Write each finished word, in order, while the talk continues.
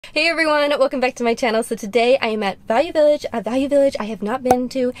Hey everyone, welcome back to my channel. So today I am at Value Village, a Value Village I have not been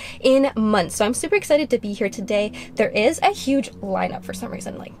to in months. So I'm super excited to be here today. There is a huge lineup for some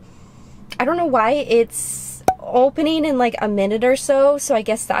reason. Like, I don't know why. It's opening in like a minute or so, so I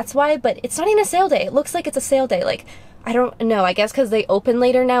guess that's why, but it's not even a sale day. It looks like it's a sale day. Like, I don't know, I guess because they open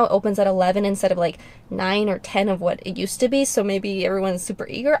later now. It opens at 11 instead of like 9 or 10 of what it used to be, so maybe everyone's super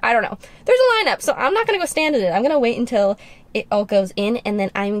eager. I don't know. There's a lineup, so I'm not gonna go stand in it. I'm gonna wait until it all goes in, and then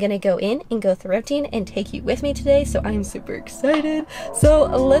I'm gonna go in and go thrifting and take you with me today, so I'm super excited. So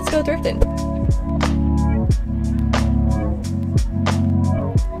let's go thrifting.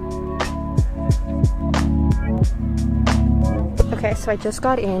 Okay, so I just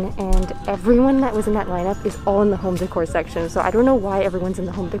got in, and everyone that was in that lineup is all in the home decor section. So I don't know why everyone's in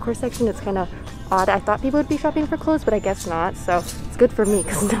the home decor section. It's kind of odd. I thought people would be shopping for clothes, but I guess not. So it's good for me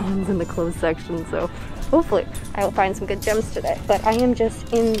because no one's in the clothes section. So hopefully I will find some good gems today. But I am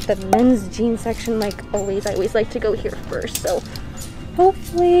just in the men's jeans section like always. I always like to go here first. So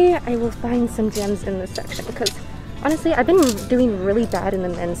hopefully I will find some gems in this section because honestly, I've been doing really bad in the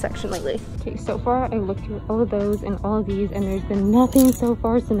men's section lately. Okay, so far I looked through all of those and all of these, and there's been nothing so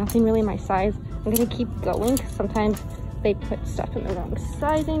far, so nothing really my size. I'm gonna keep going because sometimes they put stuff in the wrong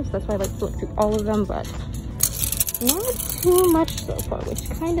sizing, so that's why I like to look through all of them, but not too much so far, which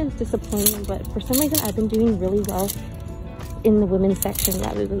kind of is disappointing, but for some reason I've been doing really well in the women's section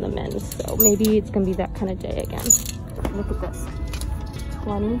rather than the men's, so maybe it's gonna be that kind of day again. Look at this,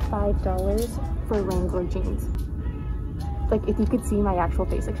 $25 for Wrangler jeans. Like, if you could see my actual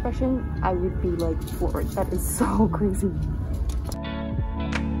face expression, I would be like floored. That is so crazy.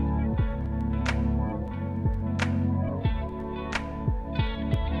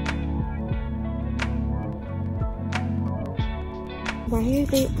 Why are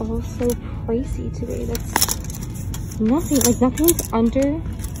they all so pricey today? That's nothing. Like, nothing's under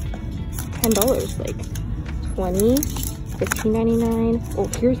 $10. Like, $20, $15.99. Oh,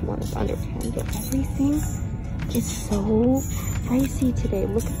 here's one that's under 10, but everything is so pricey today.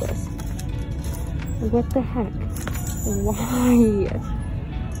 Look at this. What the heck?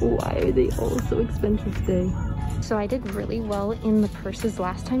 Why are they all so expensive today? So I did really well in the purses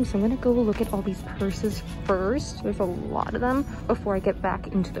last time, so I'm gonna go look at all these purses first. There's a lot of them before I get back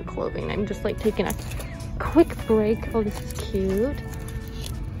into the clothing. I'm just like taking a quick break. Oh, this is cute.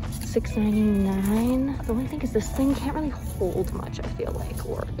 $6.99. The only thing is this thing can't really hold much, I feel like,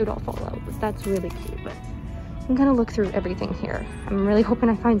 or it would all fall out, but that's really cute. But I'm gonna look through everything here. I'm really hoping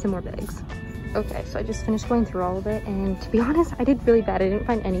I find some more bags. Okay, so I just finished going through all of it, and to be honest, I did really bad. I didn't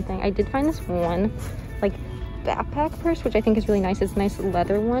find anything. I did find this one, like, backpack purse, which I think is really nice. It's a nice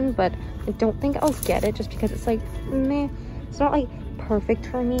leather one, but I don't think I'll get it just because it's like, meh. It's not like perfect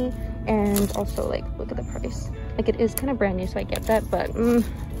for me, and also like, look at the price. Like, it is kind of brand new, so I get that, but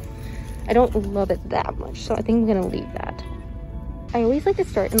I don't love it that much, so I think I'm gonna leave that. I always like to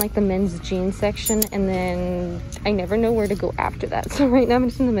start in like the men's jeans section, and then I never know where to go after that. So right now I'm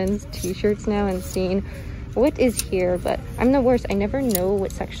just in the men's t-shirts now and seeing what is here, but I'm the worst. I never know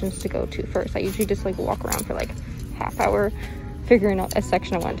what sections to go to first. I usually just like walk around for like half hour figuring out a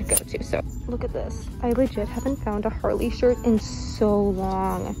section I want to go to. So look at this. I legit haven't found a Harley shirt in so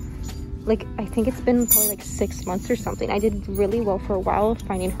long. Like, I think it's been probably like 6 months or something. I did really well for a while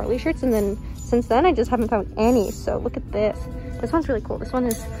finding Harley shirts, and then since then I just haven't found any. So look at this. This one's really cool. This one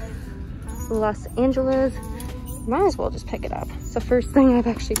is Los Angeles. Might as well just pick it up. It's the first thing I've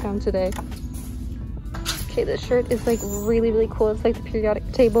actually found today. Okay, this shirt is like really, really cool. It's like the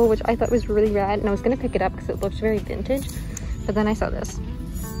periodic table, which I thought was really rad, and I was gonna pick it up because it looks very vintage, but then I saw this,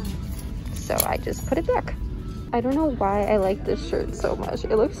 so I just put it back. I don't know why I like this shirt so much.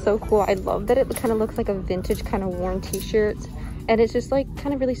 It looks so cool. I love that it kind of looks like a vintage kind of worn t-shirt, and it's just like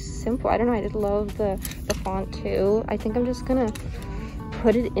kind of really simple. I don't know, I just love the font too. I think I'm just gonna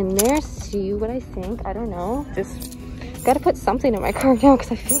put it in there, see what I think. I don't know, just gotta put something in my cart now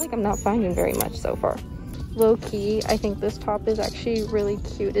because I feel like I'm not finding very much so far. Low-key, I think this top is actually really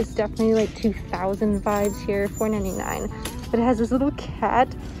cute. It's definitely like 2000 vibes here, $4.99. But it has this little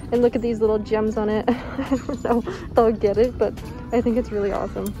cat, and look at these little gems on it. I don't know if I'll get it, but I think it's really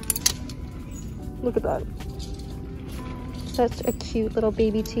awesome. Look at that. Such a cute little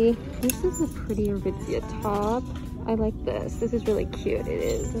baby tee. This is a pretty Aritzia top. I like this. This is really cute. It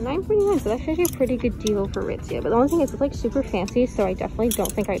is $9.49, so that's actually a pretty good deal for Aritzia. But the only thing is, it's like super fancy, so I definitely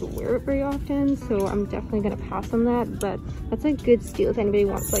don't think I'd wear it very often. So I'm definitely gonna pass on that. But that's a good steal if anybody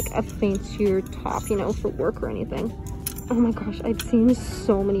wants like a fancier top, you know, for work or anything. Oh my gosh, I've seen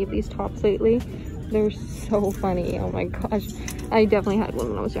so many of these tops lately. They're so funny. Oh my gosh. I definitely had one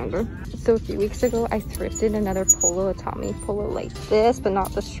when I was younger. So a few weeks ago, I thrifted another polo, a Tommy polo like this, but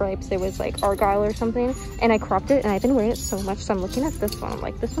not the stripes. It was like Argyle or something. And I cropped it and I've been wearing it so much. So I'm looking at this one. I'm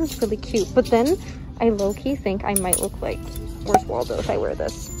like, this one's really cute. But then I low-key think I might look like Where's Waldo if I wear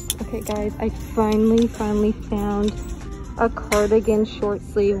this. Okay guys, I finally found a cardigan short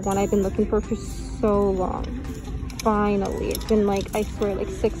sleeve, one I've been looking for so long. Finally, it's been like, I swear, like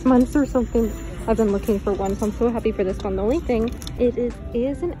 6 months or something I've been looking for one, so I'm so happy for this one. The only thing, it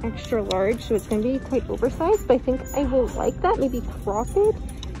is an extra large, so it's gonna be quite oversized, but I think I will like that. Maybe crop it.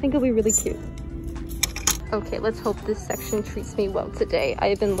 I think it'll be really cute. Okay, let's hope this section treats me well today.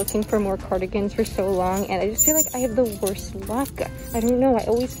 I've been looking for more cardigans for so long, and I just feel like I have the worst luck. I don't know, I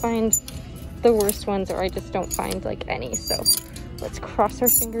always find the worst ones, or I just don't find like any. So let's cross our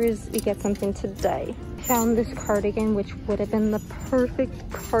fingers we get something today. Found this cardigan, which would have been the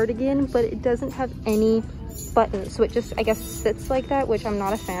perfect cardigan, but it doesn't have any buttons, so it just, I guess, sits like that, which I'm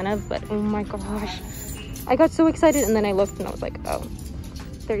not a fan of. But oh my gosh, I got so excited, and then I looked and I was like, oh,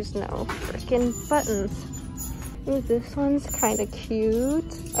 there's no freaking buttons. Ooh, this one's kind of cute.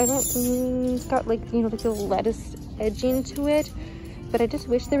 I don't, it's got like, you know, like a lettuce edging to it, but I just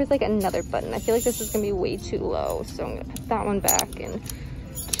wish there was like another button. I feel like this is gonna be way too low, so I'm gonna put that one back and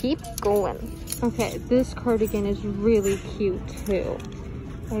keep going. Okay, this cardigan is really cute too.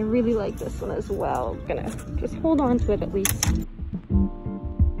 I really like this one as well. I'm gonna just hold on to it at least.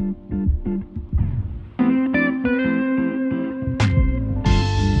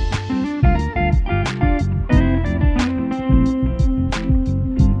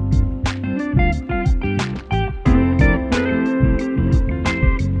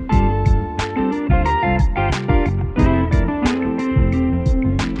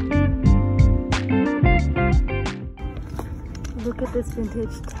 Look at this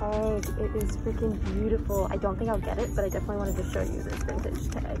vintage tag. It is freaking beautiful. I don't think I'll get it, but I definitely wanted to show you this vintage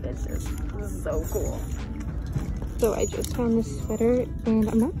tag. It's just so cool. So I just found this sweater, and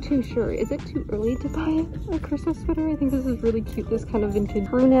I'm not too sure. Is it too early to buy a Christmas sweater? I think this is really cute. This kind of vintage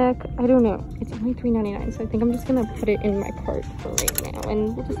crew neck. I don't know. It's only $3.99, so I think I'm just gonna put it in my cart for right now,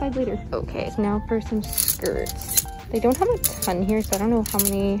 and we'll decide later. Okay, so now for some skirts. They don't have a ton here, so I don't know how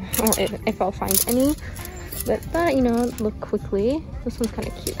many, or if I'll find any. But that, you know, look quickly. This one's kind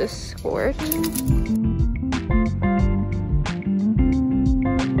of cute, this skirt.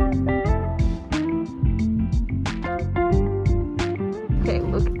 Okay,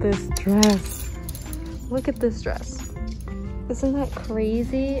 look at this dress. Look at this dress. Isn't that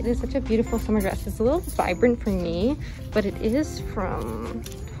crazy? It is such a beautiful summer dress. It's a little vibrant for me, but it is from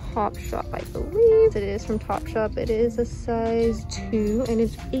Topshop, I believe. It is from Topshop. It is a size 2, and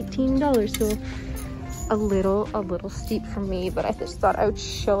it's $18, so a little steep for me, but I just thought I would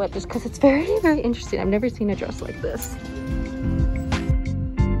show it just because it's very, very interesting. I've never seen a dress like this.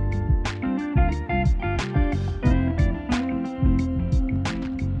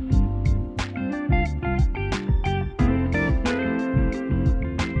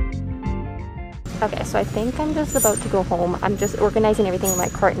 Okay, so I think I'm just about to go home. I'm just organizing everything in my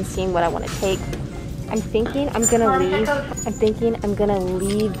cart and seeing what I want to take. I'm thinking I'm gonna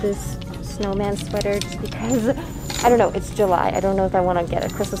leave this snowman sweater just because, I don't know, it's July. I don't know if I want to get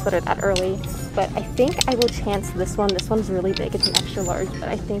a Christmas sweater that early, but I think I will chance this one. This one's really big. It's an extra large, but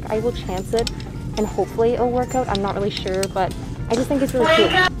I think I will chance it and hopefully it'll work out. I'm not really sure, but I just think it's really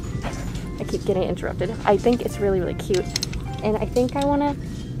cute. I keep getting interrupted. I think it's really, really cute, and I think I want to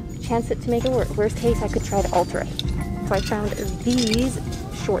chance it to make it work. Worst case, I could try to alter it. So I found these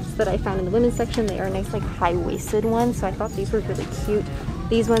shorts that I found in the women's section. They are nice, like high-waisted ones, so I thought these were really cute.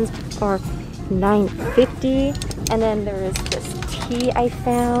 These ones are $9.50, and then there is this tee I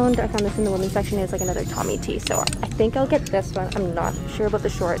found this in the women's section. It's like another Tommy tee, so I think I'll get this one. I'm not sure about the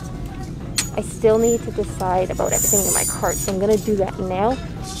shorts. I still need to decide about everything in my cart, so I'm gonna do that now,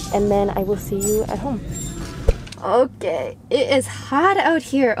 and then I will see you at home. Okay, it is hot out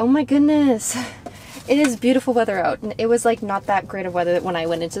here. Oh my goodness. It is beautiful weather out, and it was like not that great of weather when I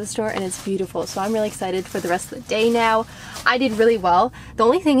went into the store, and it's beautiful. So I'm really excited for the rest of the day now. I did really well. The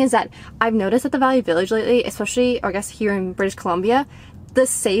only thing is that I've noticed at the Value Village lately, especially I guess here in British Columbia, the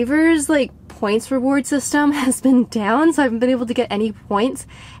Savers like points reward system has been down, so I haven't been able to get any points.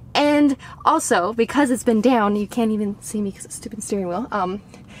 And also because it's been down, you can't even see me because it's stupid steering wheel.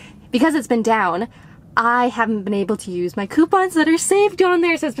 Because it's been down, I haven't been able to use my coupons that are saved on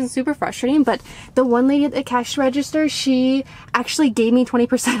there, so it's been super frustrating. But the one lady at the cash register, she actually gave me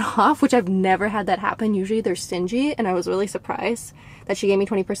 20% off, which I've never had that happen. Usually they're stingy, and I was really surprised that she gave me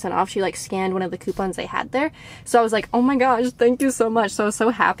 20% off. She like scanned one of the coupons they had there. So I was like, oh my gosh, thank you so much. So I was so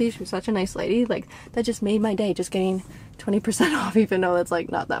happy. She was such a nice lady. Like that just made my day, just getting 20% off, even though it's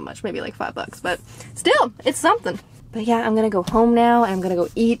like not that much, maybe like $5, but still, it's something. But yeah, I'm gonna go home now and I'm gonna go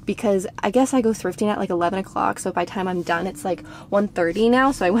eat because I guess I go thrifting at like 11 o'clock. So by the time I'm done, it's like 1:30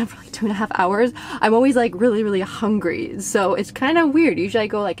 now. So I went for like 2.5 hours. I'm always like really, really hungry. So it's kind of weird. Usually I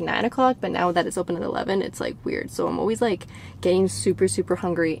go like 9 o'clock, but now that it's open at 11, it's like weird. So I'm always like getting super, super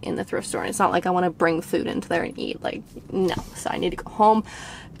hungry in the thrift store. And it's not like I want to bring food into there and eat. Like, no. So I need to go home,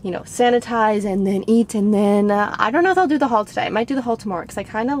 you know, sanitize and then eat, and then I don't know if I'll do the haul today. I might do the haul tomorrow because I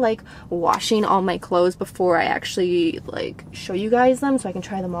kind of like washing all my clothes before I actually like show you guys them so I can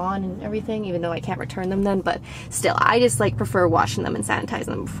try them on and everything, even though I can't return them then. But still, I just like prefer washing them and sanitizing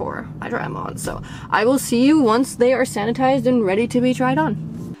them before I try them on. So I will see you once they are sanitized and ready to be tried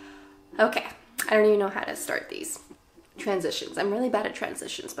on. Okay, I don't even know how to start these transitions. I'm really bad at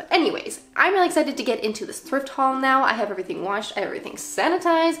transitions, but anyways, I'm really excited to get into this thrift haul now. I have everything washed, I have everything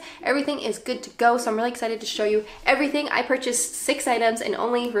sanitized, everything is good to go, so I'm really excited to show you everything. I purchased 6 items and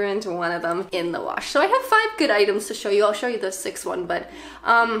only ruined 1 of them in the wash, so I have 5 good items to show you. I'll show you the 6th one, but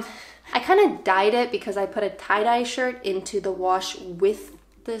I kind of dyed it because I put a tie-dye shirt into the wash with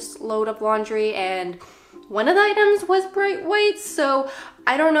this load of laundry, and one of the items was bright white, so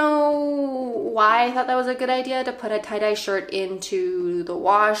I don't know why I thought that was a good idea to put a tie-dye shirt into the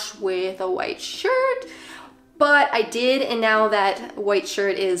wash with a white shirt, but I did, and now that white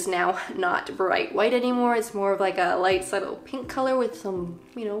shirt is now not bright white anymore. It's more of like a light subtle pink color with some,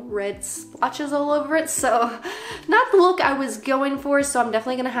 you know, red splotches all over it, so not the look I was going for, so I'm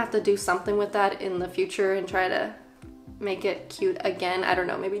definitely gonna have to do something with that in the future and try to make it cute again. I don't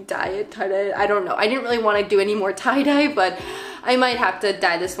know, maybe dye it, tie-dye, I don't know. I didn't really want to do any more tie-dye, but I might have to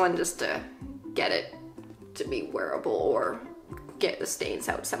dye this one just to get it to be wearable or get the stains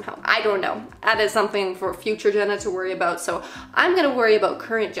out somehow. I don't know. That is something for future Jenna to worry about. So I'm gonna worry about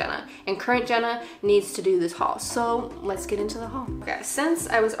current Jenna, and current Jenna needs to do this haul. So let's get into the haul. Okay, since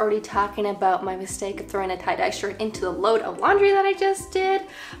I was already talking about my mistake of throwing a tie-dye shirt into the load of laundry that I just did,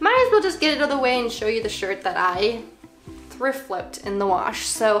 might as well just get it out of the way and show you the shirt that I thrift flipped in the wash.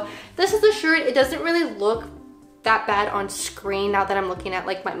 So this is the shirt. It doesn't really look that bad on screen now that I'm looking at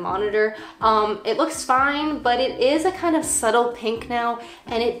like my monitor. It looks fine, but it is a kind of subtle pink now,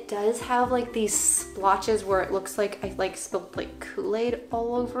 and it does have like these splotches where it looks like I like spilled like Kool-Aid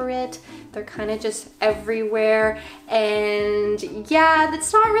all over it. They're kind of just everywhere, and yeah,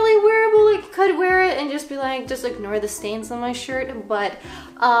 it's not really wearable. Like, you could wear it and just be like, just ignore the stains on my shirt, but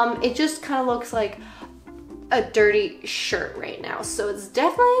it just kind of looks like a dirty shirt right now. So it's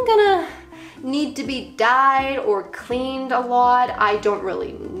definitely gonna need to be dyed or cleaned a lot. I don't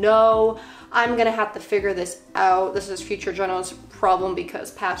really know. I'm gonna have to figure this out. This is future Jenna's problem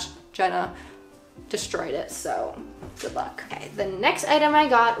because past Jenna destroyed it, so good luck. Okay, the next item I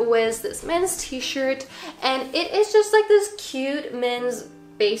got was this men's t-shirt, and it is just like this cute men's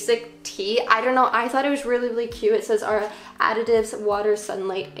basic tee. I don't know, I thought it was really, really cute. It says our additives: water,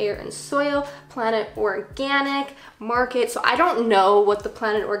 sunlight, air, and soil, Planet Organic Market. So I don't know what the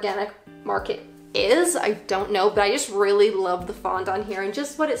Planet Organic Market is. I don't know, but I just really love the font on here and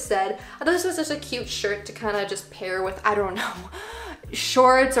just what it said. I thought this was just a cute shirt to kind of just pair with, I don't know,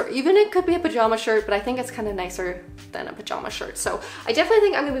 shorts, or even it could be a pajama shirt, but I think it's kind of nicer than a pajama shirt. So I definitely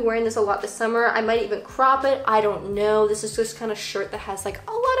think I'm gonna be wearing this a lot this summer. I might even crop it, I don't know. This is just kind of shirt that has like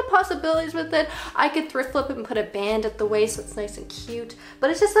a lot of possibilities with it. I could thrift flip it and put a band at the waist so it's nice and cute, but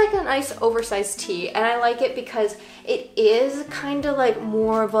it's just like a nice oversized tee, and I like it because it is kind of like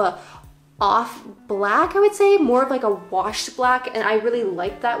more of a off black, I would say, more of like a washed black, and I really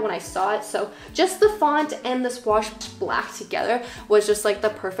liked that when I saw it. So just the font and this washed black together was just like the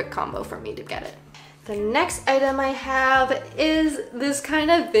perfect combo for me to get it. The next item I have is this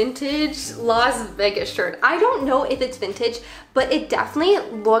kind of vintage Las Vegas shirt. I don't know if it's vintage, but it definitely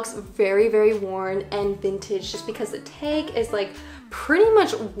looks very, very worn and vintage just because the tag is like pretty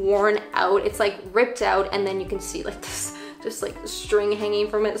much worn out. It's like ripped out, and then you can see like this just like string hanging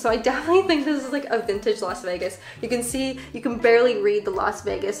from it. So I definitely think this is like a vintage Las Vegas. You can see, you can barely read the Las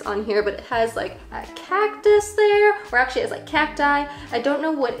Vegas on here, but it has like a cactus there, or actually it has like cacti. I don't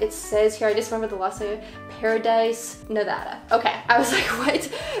know what it says here. I just remember the Las Vegas Paradise, Nevada. Okay, I was like,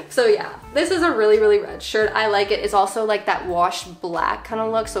 what? So yeah, this is a really, really red shirt. I like it. It's also like that washed black kind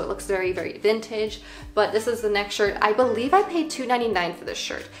of look, so it looks very, very vintage. But this is the next shirt. I believe I paid $2.99 for this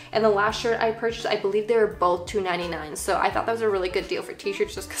shirt, and the last shirt I purchased, I believe they were both $2.99. So I I thought that was a really good deal for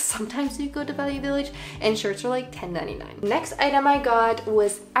t-shirts just because sometimes you go to Value Village and shirts are like $10.99. Next item I got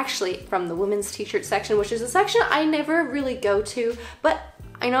was actually from the women's t-shirt section, which is a section I never really go to, but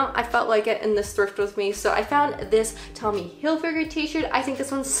I know I felt like it in this thrift with me, so I found this Tommy Hilfiger t-shirt. I think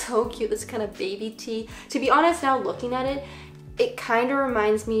this one's so cute, this kind of baby tee. To be honest, now looking at it, it kind of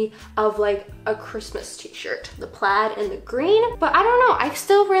reminds me of like a Christmas t-shirt, the plaid and the green, but I don't know, I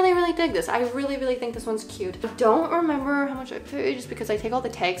still really dig this. I really think this one's cute. I don't remember how much I paid just because I take all the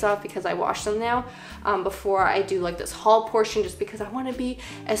tags off because I wash them now before I do like this haul portion, just because I want to be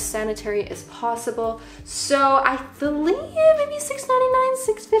as sanitary as possible. So I believe maybe $6.99,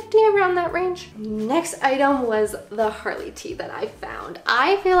 $6.50, around that range. Next item was the Harley tee that I found.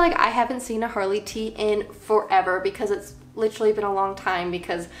 I feel like I haven't seen a Harley tee in forever because it's literally been a long time,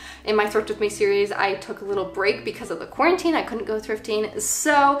 because in my Thrift With Me series I took a little break because of the quarantine. I couldn't go thrifting,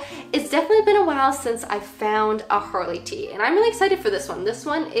 so it's definitely been a while since I found a Harley tee, and I'm really excited for this one. This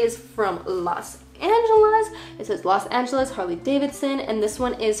one is from Los Angeles. It says Los Angeles Harley Davidson, and this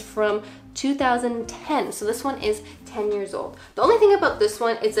one is from 2010, so this one is 10 years old. The only thing about this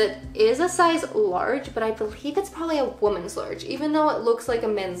one is it is a size large, but I believe it's probably a woman's large, even though it looks like a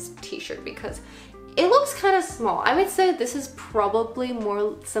men's t-shirt because it looks kind of small. I would say this is probably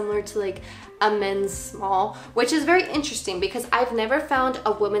more similar to like a men's small, which is very interesting because I've never found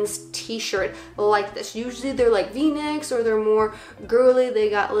a women's t-shirt like this. Usually they're like v-necks or they're more girly.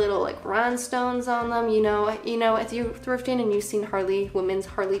 They got little like rhinestones on them, you know, if you're thrifting and you've seen women's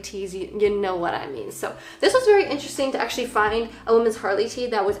Harley tees, you know what I mean. So this was very interesting to actually find a women's Harley tee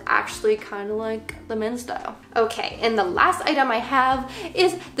that was actually kind of like the men's style. Okay, and the last item I have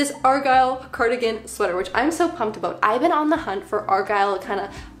is this Argyle cardigan sweater, which I'm so pumped about. I've been on the hunt for Argyle kind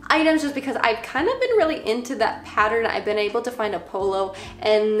of items just because I've kind of been really into that pattern. I've been able to find a polo,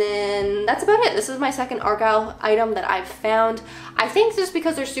 and then that's about it. This is my second Argyle item that I've found. I think just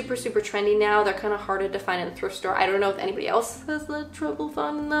because they're super trendy now, they're kind of harder to find in the thrift store. I don't know if anybody else has had trouble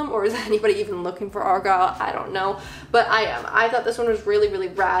finding them, or is anybody even looking for Argyle? I don't know, but I am. I thought this one was really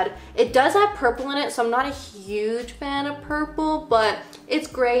rad. It does have purple in it, so I'm not a huge fan of purple, but it's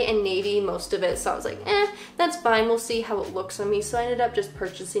gray and navy most of it, so I was like, that's fine, we'll see how it looks on me. So I ended up just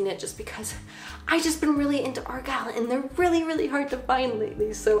purchasing it just because I just been really into Argyle and they're really hard to find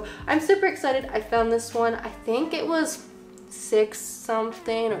lately. So I'm super excited. I found this one. I think it was $6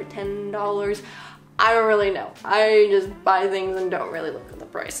 something or $10. I don't really know. I just buy things and don't really look at the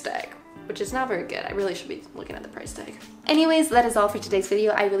price tag, which is not very good. I really should be looking at the price tag. Anyways, that is all for today's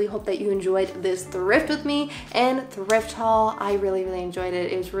video. I really hope that you enjoyed this thrift with me and thrift haul. I really enjoyed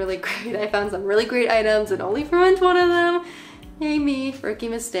it. It was really great. I found some really great items and only found one of them. Yay me, rookie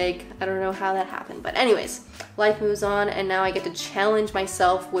mistake. I don't know how that happened, but anyways, life moves on, and now I get to challenge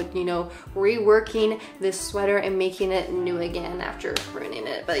myself with, you know, reworking this sweater and making it new again after ruining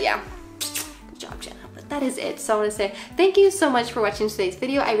it. But yeah, good job, Jenna. But that is it. So I want to say thank you so much for watching today's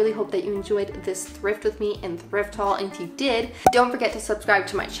video. I really hope that you enjoyed this thrift with me and thrift haul, and if you did, don't forget to subscribe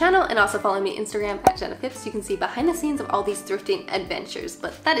to my channel and also follow me on Instagram at @JennaPhipps. You can see behind the scenes of all these thrifting adventures.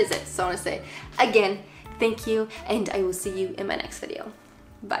 But that is it. So I want to say again, thank you, and I will see you in my next video.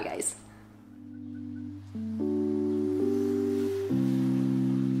 Bye guys.